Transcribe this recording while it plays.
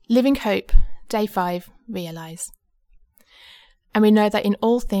Living Hope, Day 5, Realise. And we know that in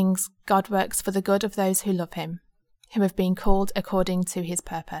all things God works for the good of those who love him, who have been called according to his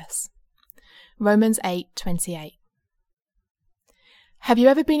purpose. Romans 8:28. Have you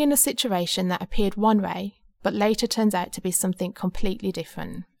ever been in a situation that appeared one way, but later turns out to be something completely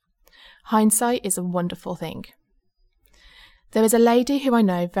different? Hindsight is a wonderful thing. There is a lady who I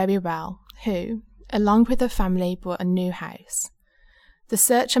know very well who, along with her family, bought a new house. The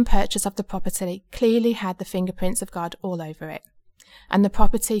search and purchase of the property clearly had the fingerprints of God all over it, and the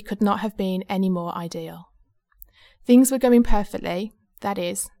property could not have been any more ideal. Things were going perfectly, that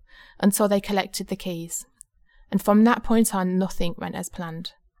is, until they collected the keys, and from that point on nothing went as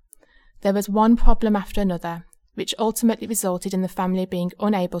planned. There was one problem after another, which ultimately resulted in the family being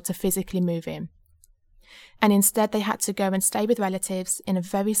unable to physically move in, and instead they had to go and stay with relatives in a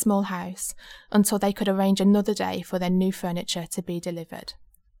very small house until they could arrange another day for their new furniture to be delivered.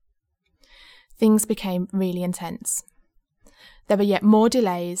 Things became really intense. There were yet more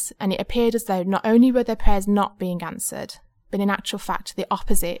delays, and it appeared as though not only were their prayers not being answered, but in actual fact the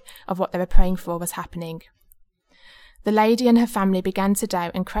opposite of what they were praying for was happening. The lady and her family began to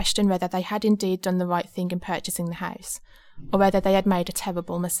doubt and question whether they had indeed done the right thing in purchasing the house, or whether they had made a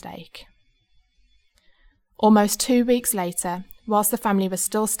terrible mistake. Almost 2 weeks later, whilst the family was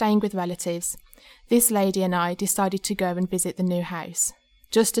still staying with relatives, this lady and I decided to go and visit the new house,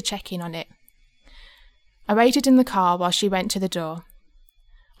 just to check in on it. I waited in the car while she went to the door.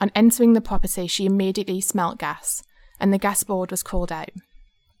 On entering the property, she immediately smelt gas, and the gas board was called out.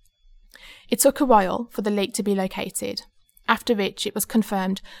 It took a while for the leak to be located, after which it was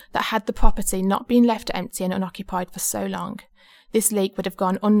confirmed that had the property not been left empty and unoccupied for so long, this leak would have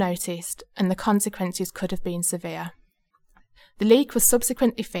gone unnoticed and the consequences could have been severe. The leak was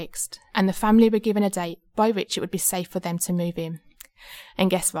subsequently fixed, and the family were given a date by which it would be safe for them to move in. And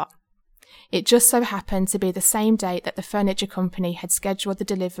guess what? It just so happened to be the same date that the furniture company had scheduled the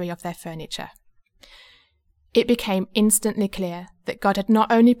delivery of their furniture. It became instantly clear that God had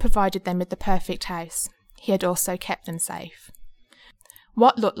not only provided them with the perfect house, he had also kept them safe.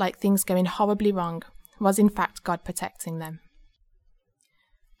 What looked like things going horribly wrong was in fact God protecting them.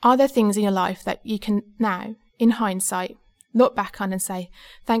 Are there things in your life that you can now, in hindsight, look back on and say,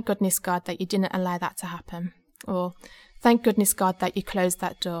 thank goodness God that you didn't allow that to happen? Or, thank goodness God that you closed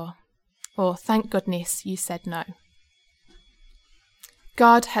that door? Or, thank goodness you said no?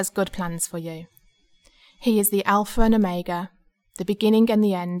 God has good plans for you. He is the Alpha and Omega, the beginning and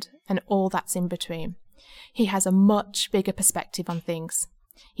the end, and all that's in between. He has a much bigger perspective on things.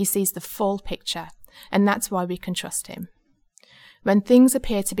 He sees the full picture, and that's why we can trust him. When things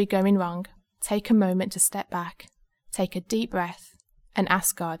appear to be going wrong, take a moment to step back, take a deep breath, and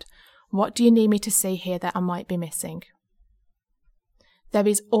ask God, what do you need me to see here that I might be missing? There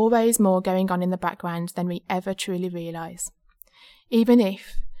is always more going on in the background than we ever truly realise. Even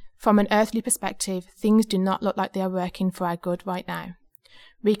if, from an earthly perspective, things do not look like they are working for our good right now,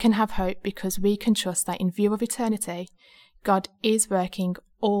 we can have hope because we can trust that in view of eternity, God is working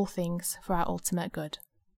all things for our ultimate good.